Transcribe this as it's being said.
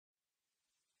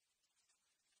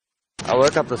I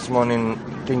woke up this morning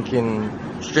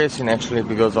stressing actually,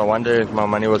 because I wondered if my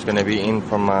money was going to be in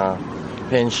from my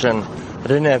pension. I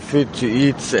didn't have food to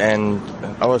eat, and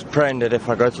I was praying that if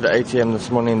I go to the ATM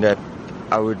this morning that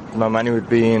my money would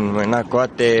be in. When I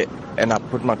got there and I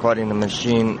put my card in the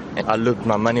machine, and I looked,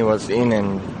 my money was in,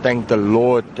 and thank the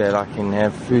Lord that I can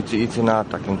have food to eat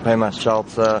tonight, I can pay my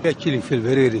shelter. We actually feel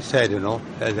very, very sad,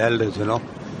 as elders,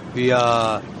 We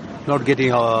are not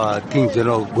getting our things,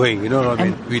 going, what I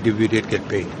mean? We did get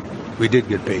paid. We did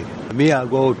get paid. Me, I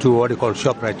go to what you call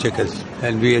ShopRite checkers,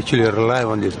 and we actually rely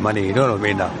on this money, you know what I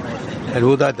mean now. And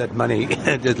without that money,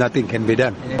 there's nothing can be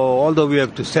done. Although we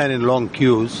have to stand in long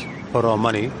queues for our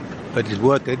money, but it's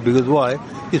worth it, because why?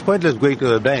 It's pointless going to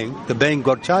the bank. The bank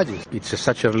got charges. It's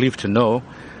such a relief to know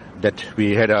that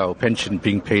we had our pension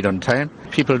being paid on time.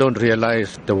 People don't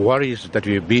realize the worries that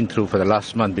we've been through for the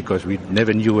last month, because we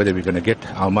never knew whether we're going to get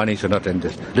our monies or not. And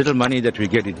this little money that we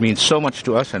get, it means so much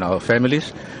to us and our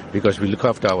families, because we look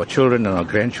after our children and our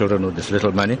grandchildren with this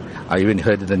little money. I even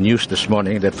heard in the news this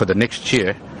morning that for the next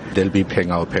year, they'll be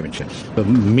paying our pensions. The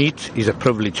meat is a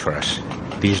privilege for us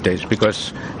these days,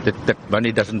 because that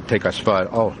money doesn't take us far at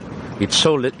all. It's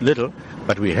so little,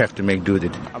 but we have to make do with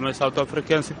it. I'm a South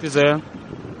African citizen.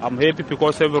 I'm happy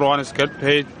because everyone is getting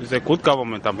paid. It's a good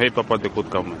government. I'm happy about the good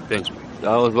government. Thanks.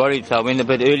 I was worried, so I went a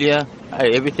bit earlier.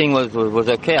 Everything was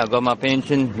okay. I got my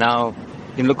pension. Now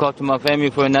I can look after my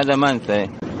family for another month.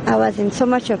 I was in so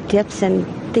much of debts and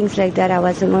things like that. I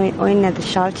was owing at the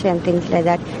shelter and things like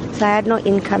that. So I had no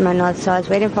income and all, so I was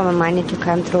waiting for my money to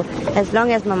come through. As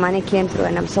long as my money came through,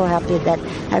 and I'm so happy that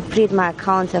I freed my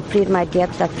accounts, I freed my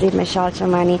debts, I freed my shelter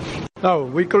money. Now,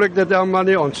 we collected our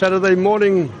money on Saturday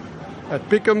morning at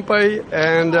Pick n Pay,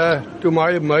 and to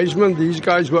my amazement, these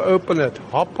guys were open at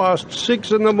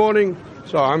 6:30 in the morning.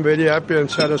 So I'm very happy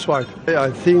and satisfied. I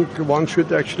think one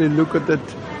should actually look at it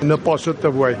in a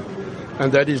positive way,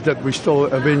 and that is that we still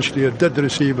eventually did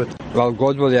receive it. Well,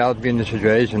 God will help you in the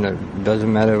situation. It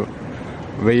doesn't matter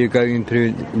where you're going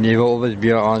through, there will always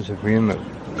be an answer for Him.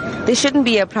 There shouldn't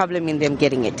be a problem in them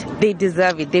getting it. They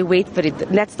deserve it. They wait for it.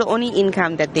 That's the only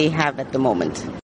income that they have at the moment.